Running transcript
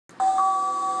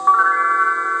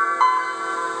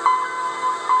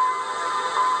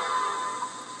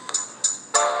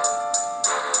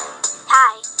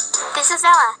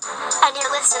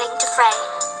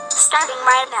racing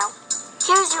right now.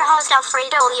 Here's your host,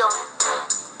 Alfredo Leon.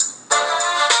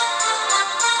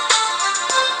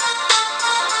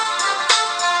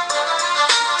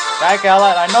 Thank you,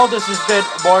 Ella. I know this has been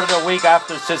more than a week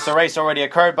after since the race already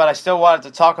occurred, but I still wanted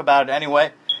to talk about it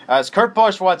anyway. As Kurt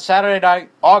Busch won Saturday night,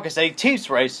 August 18th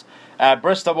race at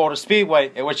Bristol Motor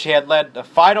Speedway, in which he had led the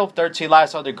final 13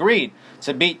 laps on the green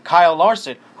to beat Kyle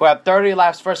Larson, who had 30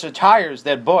 laps fresher tires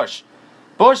than Busch.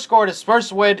 Busch scored his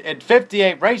first win in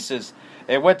 58 races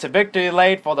and went to victory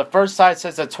lane for the first time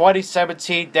since the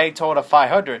 2017 Daytona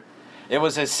 500. It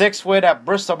was his sixth win at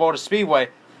Bristol Motor Speedway,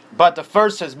 but the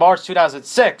first since March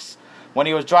 2006, when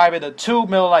he was driving the 2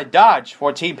 Miller Lite Dodge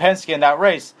for Team Penske in that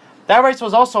race. That race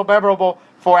was also memorable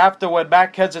for after when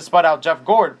Matt Kenseth spun out Jeff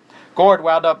Gordon. Gordon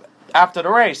wound up, after the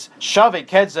race, shoving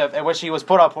Kenseth, in which he was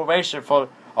put on probation for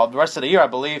the rest of the year, I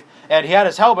believe, and he had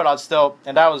his helmet on still,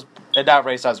 and that was in that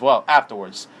race as well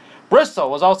afterwards. Bristol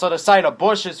was also the site of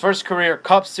Busch's first career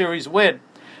Cup Series win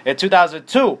in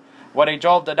 2002, when he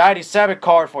drove the 97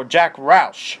 car for Jack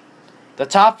Roush. The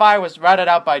top five was rounded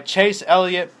out by Chase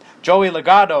Elliott, Joey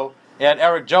Logano, and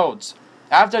Eric Jones.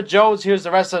 After Jones, here's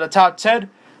the rest of the top 10.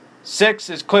 6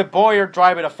 is Clint Bowyer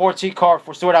driving a 14 car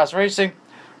for Stewart-Haas Racing.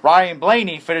 Ryan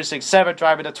Blaney finishing 7th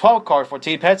driving the 12 car for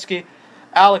Team Penske.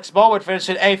 Alex Bowman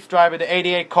finishing 8th driving the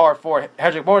 88 car for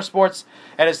Hendrick Motorsports.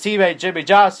 And his teammate Jimmy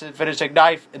Johnson finishing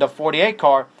 9th in the 48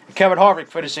 car. And Kevin Harvick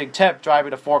finishing 10th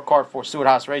driving the 4 car for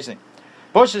Stewart-Haas Racing.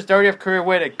 Busch's 30th career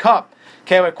win in Cup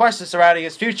came with questions surrounding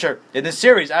his future in the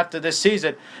series after this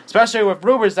season, especially with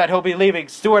rumors that he'll be leaving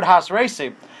Stewart-Haas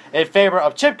Racing in favor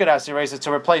of Chip Ganassi Racing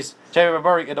to replace Jamie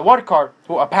McMurray in the 1 car,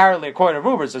 who apparently, according to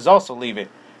rumors, is also leaving.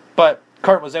 But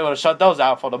Kurt was able to shut those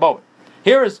out for the moment.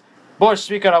 Here is Busch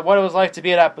speaking on what it was like to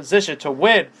be in that position to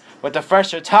win with the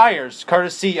fresher tires,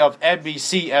 courtesy of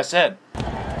NBCSN.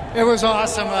 It was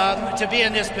awesome to be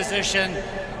in this position.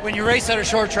 When you race at a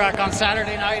short track on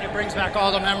Saturday night, it brings back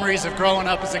all the memories of growing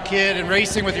up as a kid and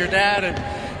racing with your dad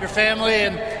and your family.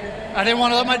 And I didn't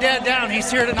want to let my dad down.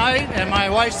 He's here tonight, and my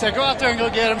wife said, go out there and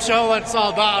go get him, show what it's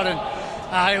all about.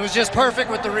 And it was just perfect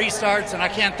with the restarts, and I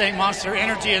can't thank Monster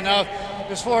Energy enough.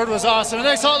 This Ford was awesome. And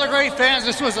thanks to all the great fans.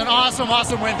 This was an awesome,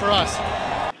 awesome win for us.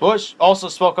 Busch also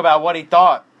spoke about what he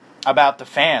thought about the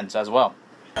fans as well.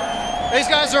 These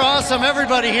guys are awesome.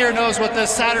 Everybody here knows what this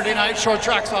Saturday night short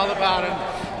track's all about,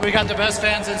 and we got the best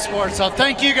fans in sports. So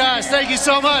thank you guys. Thank you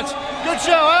so much. Good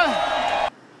show, huh?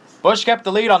 Busch kept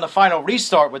the lead on the final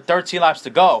restart with 13 laps to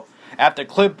go after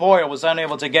Clint Bowyer was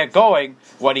unable to get going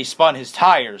when he spun his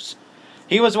tires.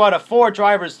 He was one of 4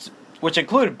 drivers, which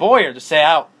included Bowyer, to stay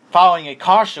out following a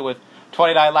caution with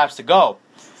 29 laps to go.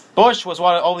 Busch was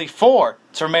one of only 4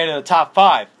 to remain in the top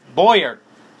 5. Bowyer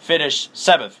finished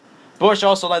 7th. Busch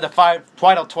also led the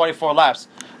final 24 laps.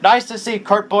 Nice to see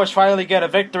Kurt Busch finally get a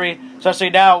victory, especially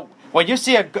now when you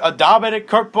see a dominant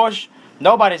Kurt Busch,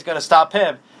 nobody's going to stop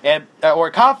him. Or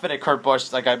confident Kurt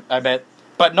Busch, like I meant,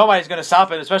 but nobody's going to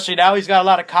stop him, especially now he's got a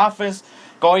lot of confidence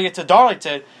going into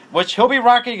Darlington, which he'll be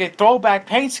rocking a throwback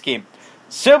paint scheme,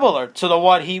 similar to the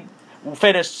one he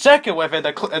finished second with in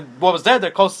what was then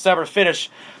the closest ever finish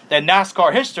in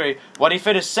NASCAR history, when he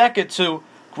finished second to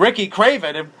Ricky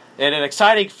Craven in an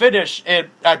exciting finish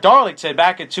at Darlington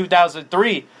back in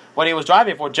 2003 when he was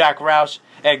driving for Jack Roush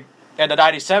and the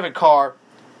 97 car,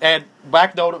 and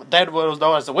back then what was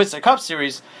known as the Winston Cup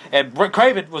Series, and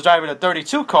Craven was driving the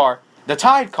 32 car, the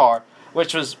Tide car,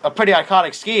 which was a pretty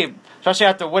iconic scheme, especially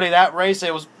after winning that race.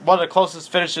 It was one of the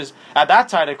closest finishes, at that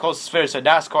time, the closest finish in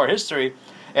NASCAR history,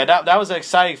 and that was an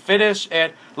exciting finish.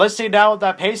 And let's see now if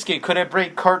that pace scheme couldn't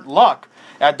bring Kurt luck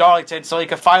at Darlington so he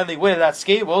could finally win that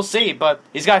scheme. We'll see, but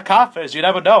he's got confidence. You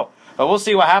never know. But we'll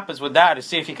see what happens with that and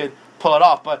see if he could pull it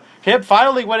off. But him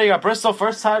finally winning at Bristol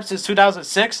first time since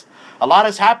 2006, a lot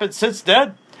has happened since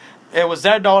then. It was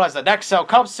then known as the Nextel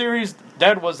Cup Series.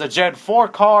 Then was the Gen 4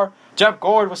 car. Jeff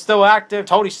Gordon was still active.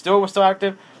 Tony Stewart was still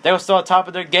active. They were still on top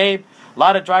of their game. A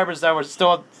lot of drivers that were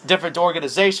still in different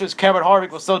organizations. Kevin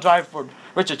Harvick was still driving for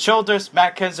Richard Childress.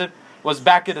 Matt Kenseth was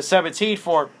back in the 17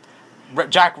 for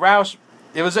Jack Roush.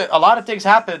 It was a lot of things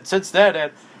happened since then,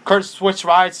 and Kurt switched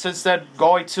rides since then,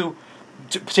 going to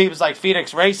teams like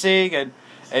Phoenix Racing and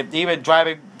even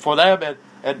driving for them,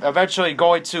 and eventually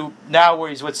going to now where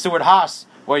he's with Stewart-Haas,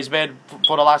 where he's been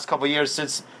for the last couple of years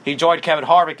since he joined Kevin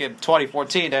Harvick in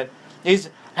 2014. And he's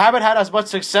haven't had as much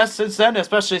success since then,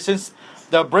 especially since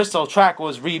the Bristol track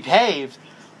was repaved,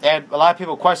 and a lot of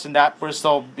people question that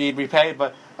Bristol being repaved,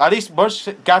 but at least Busch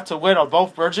got to win on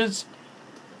both versions.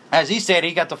 As he said,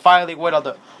 he got to finally win on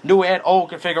the new and old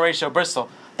configuration of Bristol.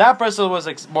 That Bristol was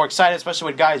more exciting, especially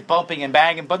with guys bumping and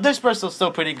banging, but this Bristol's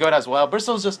still pretty good as well.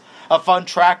 Bristol's just a fun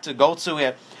track to go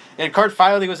to. and Kurt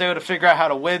finally was able to figure out how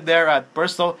to win there at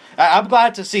Bristol. I'm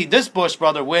glad to see this Busch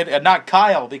brother win and not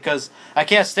Kyle, because I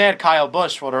can't stand Kyle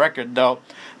Busch, for the record, though.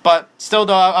 But still,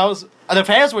 though, the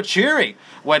fans were cheering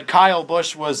when Kyle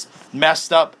Busch was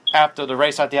messed up after the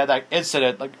race. After he had that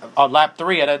incident, like on lap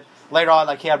 3, and then later on,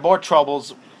 like he had more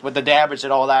troubles with the damage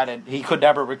and all that, and he could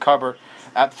never recover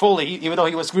fully, even though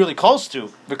he was really close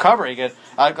to recovering it.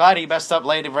 I'm glad he messed up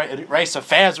late in the race. The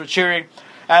fans were cheering.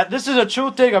 This is a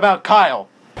true thing about Kyle.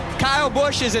 Kyle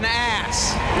Busch is an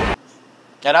ass.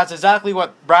 And that's exactly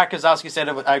what Brad Keselowski said.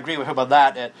 I agree with him on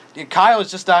that. And Kyle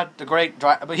is just not the great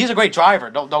driver. But he's a great driver.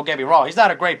 Don't get me wrong. He's not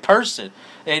a great person.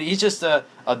 And he's just a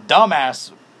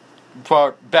dumbass,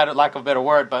 for lack of a better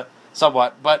word, but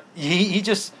somewhat. But he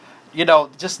just,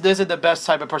 just isn't the best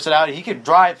type of personality. He can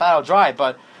drive,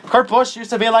 but Kurt Busch used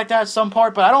to be like that at some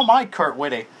part. But I don't mind Kurt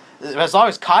winning. As long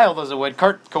as Kyle doesn't win,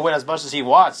 Kurt can win as much as he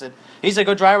wants. And he's a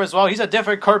good driver as well. He's a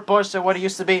different Kurt Busch than what he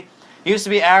used to be. He used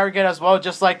to be arrogant as well,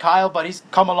 just like Kyle, but he's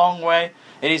come a long way,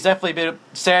 and he's definitely been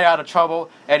staying out of trouble,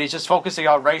 and he's just focusing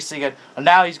on racing, and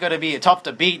now he's going to be tough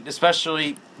to beat,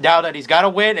 especially now that he's got a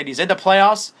win, and he's in the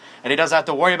playoffs, and he doesn't have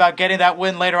to worry about getting that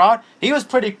win later on. He was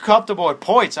pretty comfortable with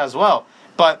points as well,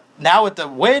 but now with the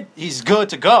win, he's good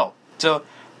to go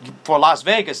for Las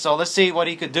Vegas, so let's see what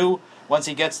he could do once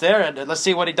he gets there, and let's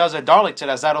see what he does at Darlington,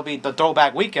 as that'll be the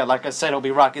throwback weekend. Like I said, he'll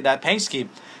be rocking that paint scheme,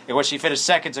 in which he finished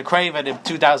second to Craven in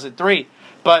 2003.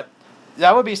 But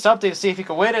that would be something to see if he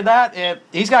can win in that. And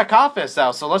he's got confidence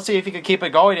now, so let's see if he can keep it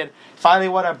going. And finally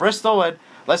won at Bristol, and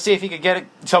let's see if he can get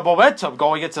some momentum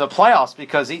going into the playoffs,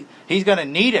 because he's going to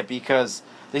need it, because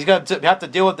he's going to have to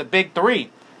deal with the big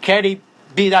three. Can he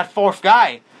be that fourth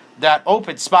guy? That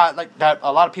open spot, like that,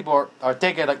 a lot of people are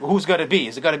thinking, like, who's going to be?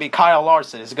 Is it going to be Kyle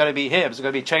Larson? Is it going to be him? Is it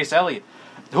going to be Chase Elliott?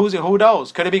 Who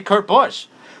knows? Could it be Kurt Busch?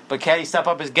 But can he step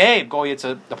up his game going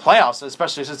into the playoffs,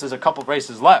 especially since there's a couple of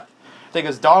races left? I think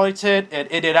it's Darlington and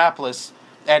Indianapolis,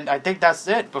 and I think that's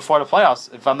it before the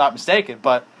playoffs, if I'm not mistaken.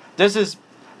 But this is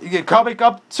coming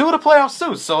up to the playoffs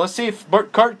soon, so let's see if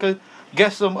Kurt could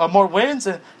get some more wins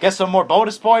and get some more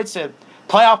bonus points and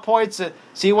playoff points, and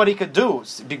see what he could do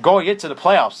going into the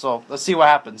playoffs. So let's see what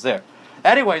happens there.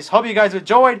 Anyways, hope you guys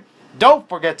enjoyed. Don't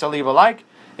forget to leave a like.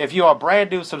 If you are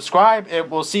brand new, subscribe,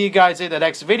 and we'll see you guys in the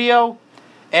next video,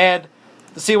 and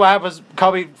see what happens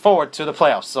coming forward to the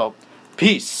playoffs. So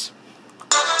peace.